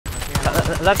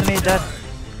Left of me, dead.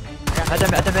 At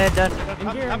the mid, dead.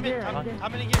 I'm in gear.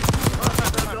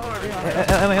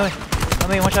 Let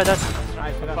me one shot, dead.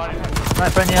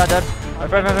 Right, friend, yeah, dead.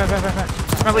 Friend,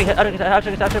 wait, after.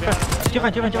 Two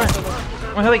friend. One,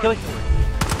 kill it.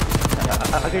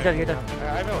 I'll get dead. I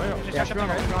know.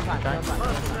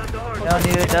 No,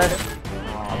 neither dead.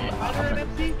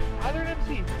 Either an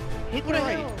MC. Hit the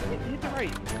right.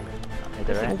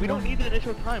 We don't need the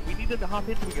initial time. We need them to hop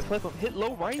in so we can flip them. Hit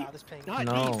low right.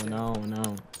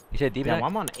 No. You said deep back?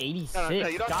 I'm on 86.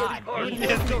 God.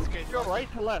 Go right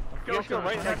to left. You just go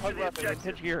right and hug left and then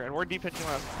pitch gear. And we're deep pitching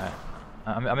left. Alright.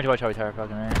 I'm gonna watch how we tire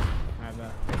fucking right.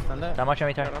 I'm watching how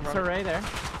we tire. It's a Ray there.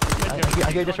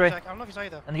 I give this Ray. I don't know if you saw you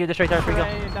though. I'm gonna give this Ray tire free go.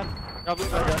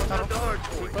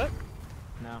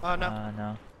 No.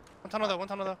 No. One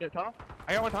tunnel though. Yeah, tunnel.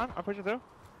 I got one time. I'm pushing through.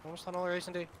 Almost tunnel or Ace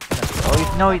and D.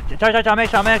 Oh, no, tire,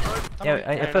 max.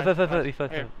 Yeah, flip.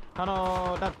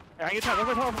 Tunnel, that. I can get tunnel.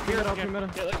 Look for tunnel from here. Yeah,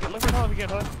 look for tunnel if you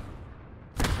can.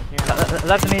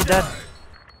 Left of me, dead.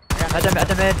 At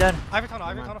the mid, dead. Ivy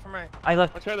tunnel from right. I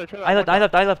left. I left.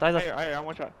 I'm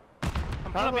one shot.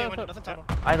 I'm tunnel B, nothing tunnel.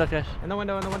 I left, guys. In the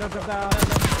window, drop down.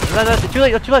 Too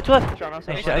left.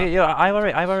 Nice. Yo, I'm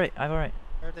alright.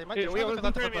 They might be left.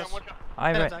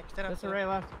 I'm right. This Ray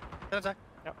left. Yep.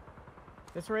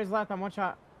 This Ray's left, I'm one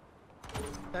shot.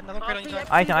 Another crate on your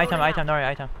side. Item, no worry,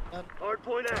 item.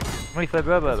 Wait, flip,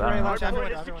 bro. I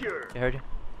heard you.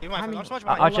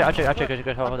 I'll check,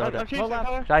 good, hold on.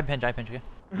 Dive pinch, okay?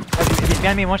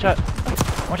 Behind me, one shot,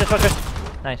 focus.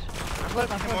 Nice.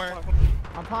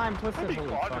 I'm fine, twisted. Holy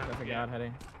fuck, that's a god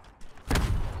heading.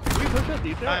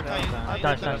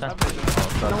 Done.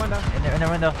 In the window. In the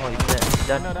window. Holy shit.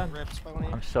 Done.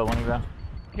 I'm so winning, bro.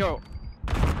 Yo.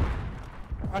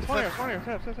 I spawn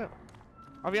here. Sit.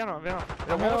 I'll be on. Pinch.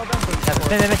 One more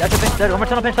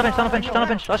tunnel pinch.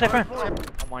 Last guy friend. Oh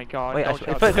my god. Wait,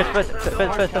 first.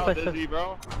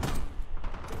 Bro.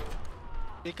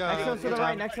 Nexo's to the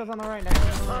right, Nexo's on the right.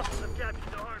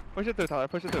 Push it through, Tyler.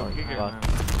 Get gear.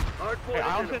 Hey,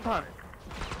 I'll sit in time.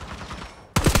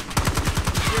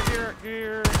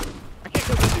 Gear. I can't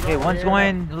go this. Okay, one's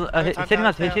going. Hitting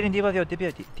left. Hitting D-buff, yo.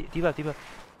 D-buff.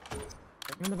 I'm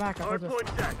in the back, I heard this.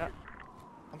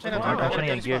 I'm saying I'm trying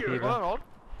to get gear for you, bro.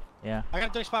 Yeah. I got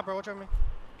a dirty spot, bro. Watch over me.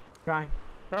 Trying.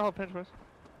 Try to hold pinch, boys.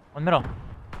 One middle.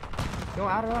 Go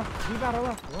out of left. Leave out of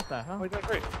left. What the hell? Oh, he's doing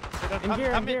great. In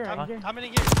gear. I'm in gear.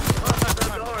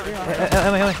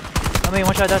 I mean,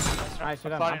 one shot, dead. Alright,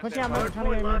 so I'm pushing out, I'm trying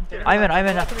to get him. I'm in. I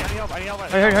need help.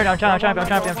 Heard. I'm trying to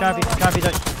be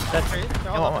dead.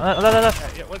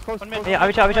 Left. Yeah, what's close? Yeah, I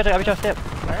be shot, step.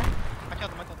 Where? I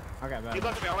killed him. Okay, bad. He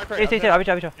left me on my crate. Stay, I be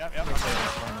shot.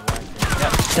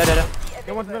 Yeah, dead.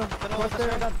 Get one to the middle.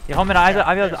 Yeah, home mid, I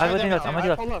was left. I'm with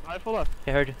you left. I full left.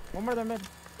 Okay, heard you. One more than mid.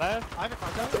 Left.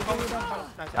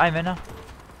 I'm in now.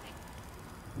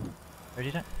 Where'd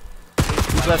you at?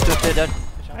 He's left to stay dead.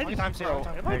 Am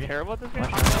I terrible at this game?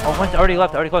 Oh, one's already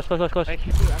left, close. Thank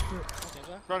you.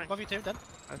 Running. Love you too, dead.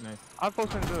 Nice. I'm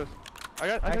supposed to do this. I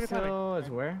took a timing. Exo is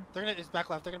where? It's back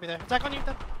left. They're gonna be there. Attack on you,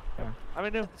 dead. I'm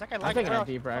in new. I'm taking a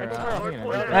deep right.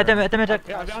 At the mid, check.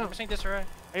 Yeah, I'm seeing this right.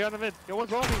 Hey, on the mid. Yo,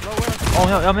 what's wrong with me? Low where? Oh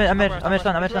no, I'm mid. Mid, that's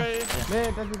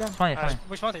It's fine.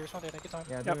 We're spawning there. Good time.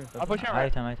 Yeah, I'll push out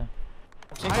right. Item.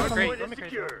 I'm seeing great.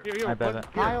 I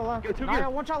bet. Nile,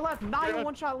 one shot left. Nile,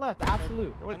 one shot left.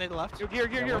 Absolute. When they left? Gear.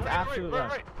 Absolute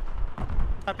left.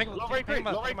 Low right crate.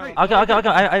 Okay. I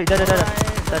dead.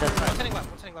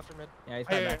 One sitting left for mid. Yeah, he's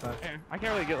back left. I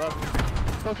can't really get left.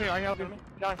 Close to me. I can help you.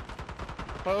 John.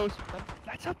 Close.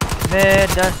 That's up. Mid,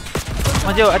 dead.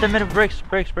 One's yo, at the mid, breaks.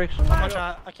 One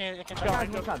shot. I can't try.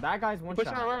 That guy's one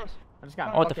shot. I just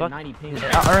got what the fuck? 90 ping.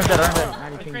 Arm dead.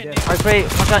 90 ping dead. Alright, great.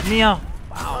 One shot, Neo.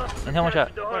 Wow. And him one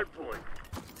shot.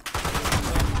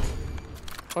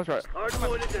 Close right.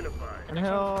 And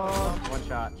he'll... One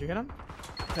shot. Did you hit him?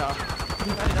 No.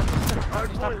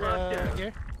 Stop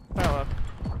here.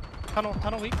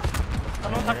 Tunnel weak.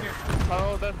 Tunnel top here.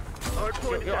 Tunnel dead.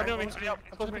 I'm doing me. I'm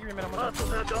supposed to make your minute.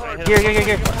 Gear up.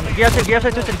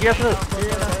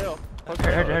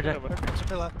 Heard.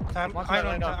 I'm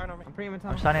pretty much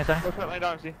I'm standing. Close right line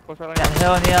down, see? Close right line Yeah,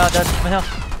 down. hill, dead.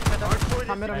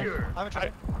 I'm middle. I haven't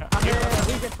tried.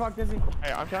 He gets fucked dizzy.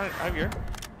 Hey, I'm trying. I'm here.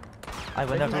 I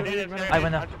win now. I'm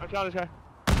trying this guy.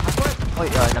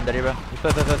 Wait, I'm dead, bro. Yeah,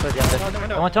 I'm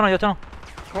dead. One tunnel.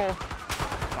 Cole.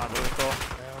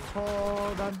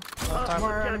 Cole, done.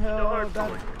 More in hill,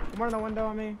 done. More in the window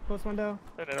on me. Close window.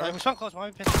 We swung close. Why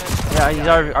are we pissing? Yeah, he's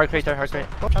our crate. Shot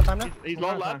time now? He's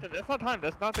low left. That's not time.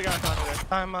 That's not the guy on time.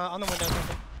 I'm on the window.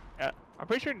 Yeah. I'm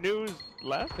pretty sure News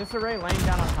left. Disarray laying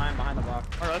down on time behind the box.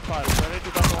 Alright, that's fine. So I need to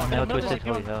double on. No twisted,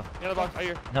 holy hell. The other box, right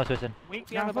here. No twisted. Wink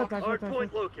behind the box.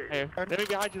 Hardpoint located. Here, let me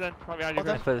behind you then. Come behind you,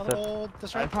 Chris.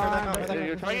 This right.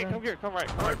 You're trying it. Come here. Come right.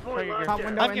 Hardpoint locked Top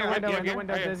down.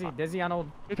 window, Dizzy. Dizzy on old.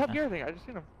 You're top gear thing. I just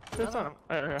seen him. Just on him.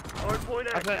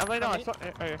 Hardpoint active. I'm laying down.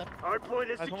 Hardpoint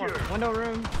is secure. Window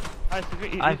room.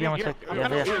 I'm here, 1 sec. Yeah.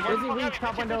 Dizzy weak,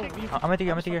 top window. I'm at the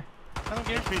gear. I'm on you.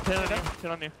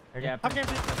 10 on you. Yeah.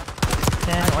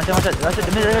 One sec. That's it.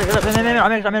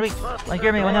 I'm in weak. One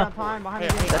gear me, one down. Behind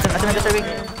That's it, weak.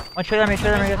 One trailer me,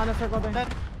 Behind the circle there.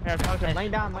 Here,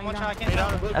 Laying down.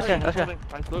 Let's go.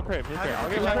 Nice blue crate. I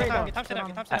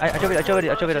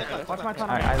drove it. Watch my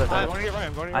tunnel. Alright, I I'm left. going to get right.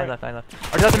 I'm going to I get right. left.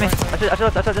 Oh, you left me. That's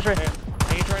right.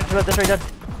 That's right, dead.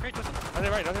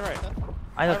 Nothing right.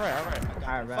 I left.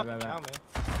 Alright, bad.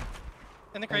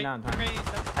 In the crate. I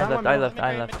left.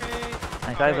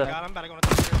 Nice, I left. I'm about to go on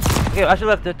the Okay, I should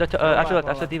left.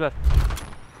 I should D left.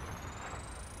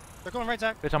 They're going right,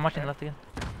 Zach. Because I'm watching left again.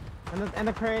 And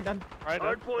the crate. Right.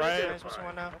 Nice,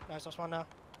 one now.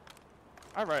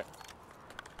 Alright.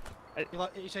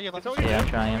 You say you left. Yeah, I'm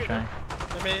trying.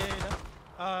 They're mid.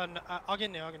 No, I'll get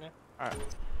in there. Alright.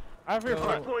 I have your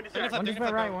front. Hardpoint is active. One just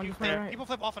went right, one just went right. People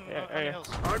flip off on the hills.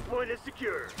 Hardpoint is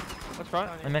secure. What's front?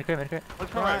 Mid crate.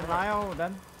 What's front? Lyle,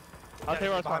 then. I'll tell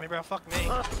you what's behind me, front. bro. Fuck me.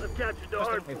 I've captured the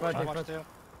hardpoint. Watch too.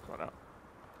 Going out.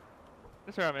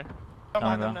 This around me.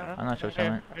 I'm not sure what's on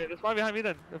it. Okay, there's one behind me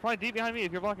then. There's one deep behind me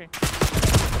if you're blocking.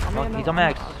 He's on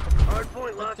max.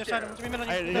 Hardpoint locked down.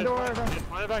 Hey, The door.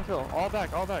 one back hill. All back.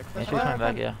 Yeah, she's coming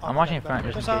back, yeah. I'm watching in front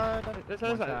just in case. This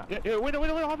yeah, window,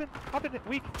 hop in,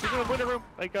 weak. He's in the window room,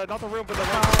 like not the room, but the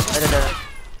room.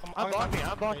 I'm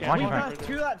blocking. Watching front.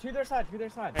 To their side. You're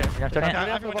gonna turn it?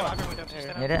 Everyone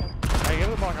down. Need it? Hey, give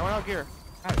it a block. I went out gear.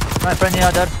 Front,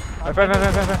 yeah, dead.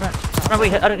 Front.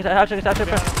 Wait, after.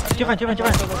 Two front.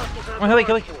 One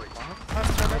kill weak.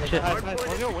 Shit. Nice.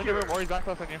 We'll go window room or he's back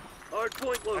left on you.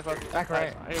 Hardpoint located. Back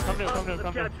right. Hey, come to.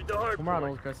 I've captured the Come on, hardpoint.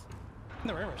 old Chris. In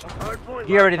the room or something. Hardpoint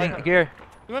Gear already, locked down. gear.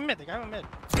 He went mid. The guy went mid.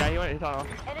 Yeah, he went. He's on.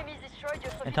 Enemies destroyed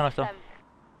your In tunnel still. system.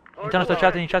 In tunnel still,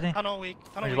 trapped in. Tunnel weak.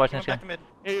 just watching this guy. Back to mid.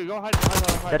 Hey, you go hide.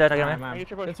 Dead, I got him. Get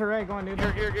your push. It's alright, going, dude.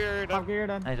 Gear. Top gear,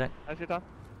 done. Nice, right. That's your top.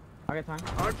 I'll get time.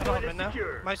 Hardpoint is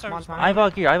secure. My Come on, service. time. I have all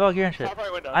gear and shit. Top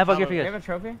right window. I have all gear for Do you you guys. have a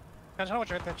trophy? I don't know what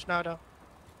your pitch. No, no.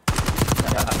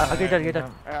 I'll get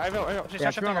dead. I know. Just Yeah,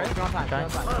 shut screw on the time. Trying.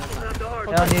 Hostile have the I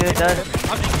hardpoint. don't need it,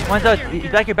 dead. One's out.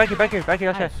 He's back here. Back here,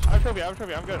 outside. I have trophy.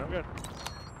 I'm good.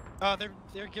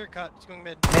 They're gear cut. It's going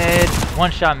mid. Mid.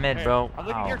 One shot mid, bro. I'm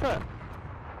looking gear cut.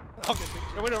 Okay.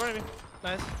 Go window, right at me.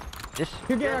 Nice. Just.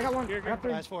 Two gear, I got one. Gear, I got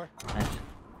three. Nice 4. Nice.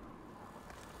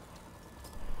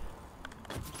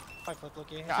 I flip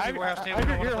Loki. Yeah, I have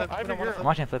gear. I'm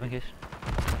watching flip in case.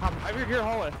 I have your gear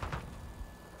hallway.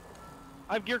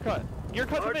 I have gear cut. Gear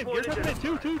cut to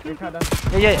mid. Two. Gear cut,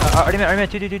 done. Yeah. Already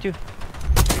mid. Two.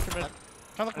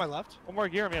 Can I look my left? One more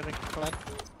gear on me, I think.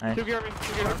 Nice. Two gear on me.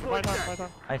 My time.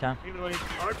 High time. Even when he's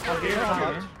Hardpoint Gear is on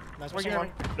secure. left. Nice. more gear on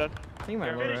me. One. Done. I think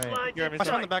my low Finish right. line Gear on me. in Watch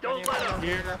on sight. the back on Don't you. let up.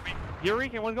 Gear. You're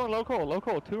reeking. One's going low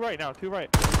coal. Two right now. What's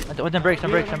the breaks?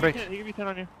 Some breaks. He give me 10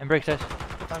 on you. And breaks, guys.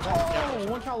 Oh,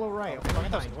 one shot low right. Oh my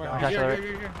God. One shot Gear. alright.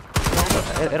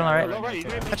 It on Low alright. right. You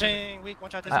didn't Touching weak.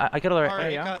 One shot. This. I killed Our alright.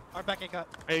 A yeah. cut. Our back A cut.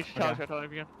 Hey, you should tell us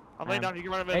again. I'm laying down. You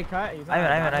can run a Hey, mid. cut. He's I'm in.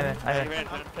 Yeah, you ran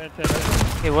 10.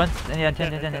 Okay, one. Yeah,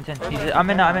 10. I'm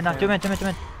in now. 2 men.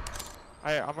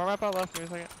 Alright, I'm gonna wrap out left.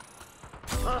 Give me a second.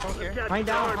 Hostiles have captured Line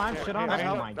the down, hardpoint. climb, shit on.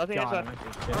 Yeah, Oh my nothing God. inside. I'm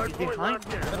actually shit. Hardpoint locked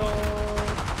down.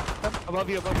 Above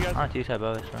you guys. I don't use that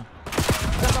bows, bro.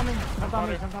 Jump on me. Jump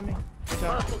on me.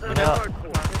 Hostiles have You the know-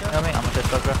 hardpoint. Know me? I'm gonna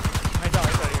bro.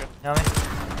 You're good. Know me?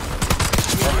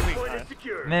 Hardpoint is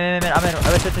secure. Man, I'm in.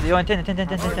 I was to you on 10. Hardpoint 10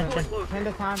 to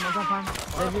located. time. One's on time.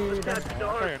 Hostiles Busy. have captured the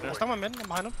hardpoint. Someone mid. I'm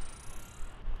behind him.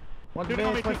 One's Two big.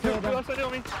 on me. Quick Two kill. Done. left side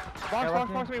on me.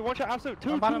 Box me. One shot. Absolute.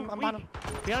 Two. I'm bottom. I'm bottom.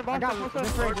 Behind I box. got Box.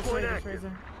 this Box. razor. This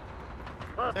razor.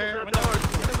 Hostiles There. have the Window.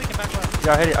 hardpoint. Window weak and back left.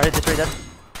 Yeah, I hit this right dead.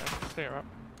 Stay around.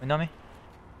 Window me?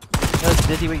 No,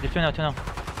 Dizzy weak. There's 2 now. Mile.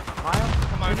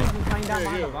 I'm on He's it. lying down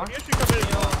behind the You box. should come in.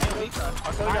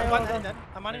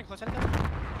 I'm on it. Close. Headed.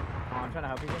 Oh, I'm trying to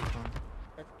help you.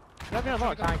 Not behind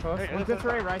box. Time close. One's this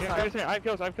right Yeah, side. I have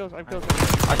kills. I tried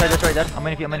this right dead. I'm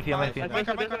waiting for you. Mid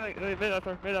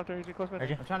after. He's close mid. Heard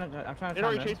you? I'm trying to They time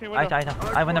already this. chased me.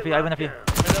 I win up for you. I win up for you.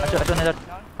 I should dead.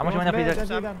 I'm watching win up for you. Dead, Dead.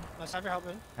 dead, dead. Let's have your help,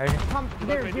 man. Heard you? Come,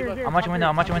 gear. I'm watching win now.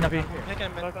 I'm watching win up for you. Make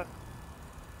him mid.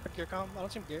 Gear calm. I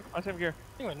don't see him gear. I see him gear.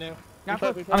 He went new. Now, I'm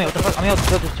here. What the fuck? I'm here.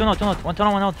 There's 2 now. 1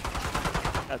 tunnel, 1 out.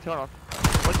 Yeah, turn off.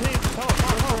 One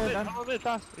team. Tunnel mid.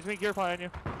 Fast. He's making gear fire on you.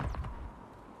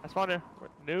 I spawned there.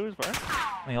 News, bro.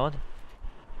 I'm here.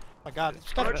 My God,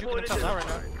 this guy's juking themselves out right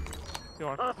now. You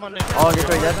want? Come on, Oh, you're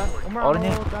dead. One more All on in the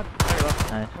here. low, dead.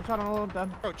 Nice. One shot on the low,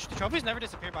 dead. Bro, the trophies never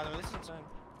disappear, by the way. This is insane.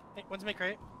 Hey, one's make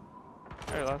crate.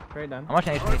 Hey, left. Great done. I'm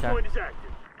watching HP time.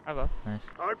 I left. Nice.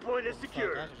 Hardpoint is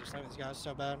secure. Guys are just slamming these guys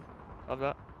so bad. Love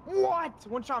that. What?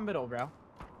 One shot middle, bro.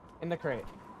 In the crate.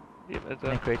 Yeah, it's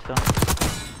Make great still.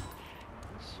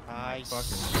 Nice.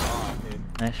 Fucking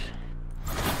dude. Nice.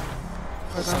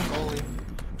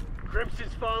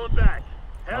 Crimson's falling back.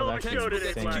 Hell of a that's show today,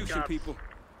 insane. Black Execution, Ops. people.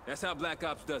 That's how Black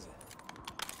Ops does it.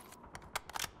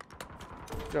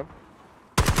 Go.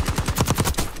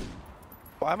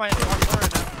 Why am I in the wrong corner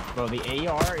now? Bro, the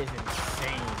AR is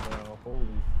insane, bro. Holy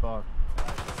fuck.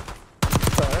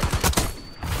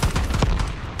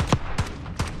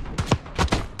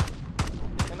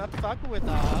 Cannot fuck with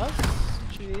us.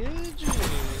 GG.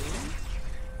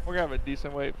 We're gonna have a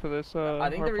decent wait for this. I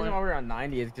think the reason hardpoint. why we were on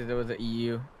 90 is because it was an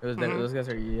EU. It was those guys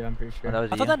are EU, I'm pretty Oh, sure. that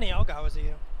was I thought you. that Neil guy was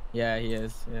you. Yeah, he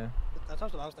is. Yeah. That's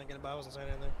what I was thinking, but I wasn't saying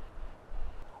anything.